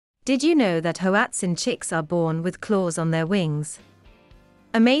Did you know that Hoatzin chicks are born with claws on their wings?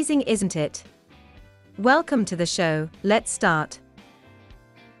 Amazing, isn't it? Welcome to the show, let's start.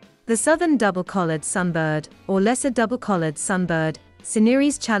 The southern double-collared sunbird, or lesser double-collared sunbird,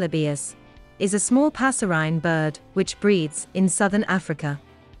 Cinnyris chalybeus, is a small passerine bird which breeds in southern Africa.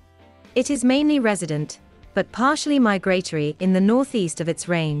 It is mainly resident, but partially migratory in the northeast of its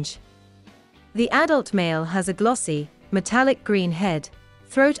range. The adult male has a glossy, metallic green head,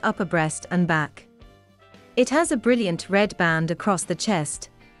 throat, upper breast and back. It has a brilliant red band across the chest,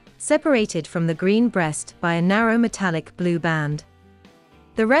 separated from the green breast by a narrow metallic blue band.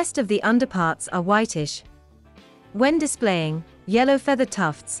 The rest of the underparts are whitish. When displaying, yellow feather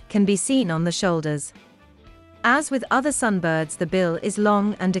tufts can be seen on the shoulders. As with other sunbirds, the bill is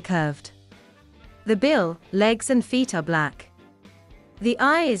long and decurved. The bill, legs and feet are black. The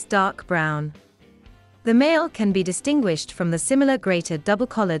eye is dark brown. The male can be distinguished from the similar greater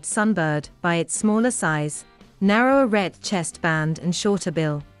double-collared sunbird by its smaller size, narrower red chest band and shorter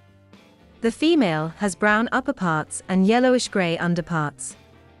bill. The female has brown upperparts and yellowish-gray underparts.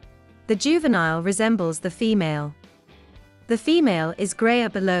 The juvenile resembles the female. The female is grayer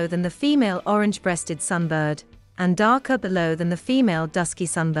below than the female orange-breasted sunbird, and darker below than the female dusky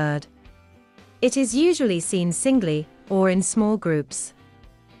sunbird. It is usually seen singly, or in small groups.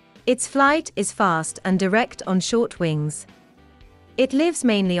 Its flight is fast and direct on short wings. It lives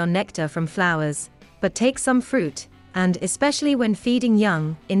mainly on nectar from flowers, but takes some fruit, and especially when feeding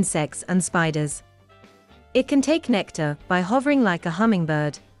young, insects and spiders. It can take nectar by hovering like a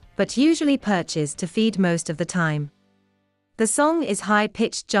hummingbird, but usually perches to feed most of the time. The song is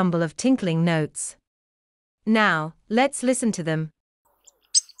high-pitched jumble of tinkling notes. Now, let's listen to them.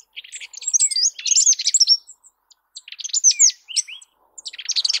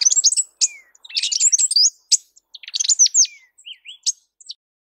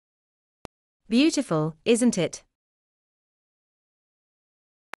 Beautiful, isn't it?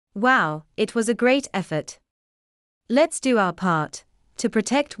 Wow, it was a great effort. Let's do our part to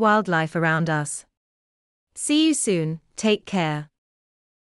protect wildlife around us. See you soon, take care.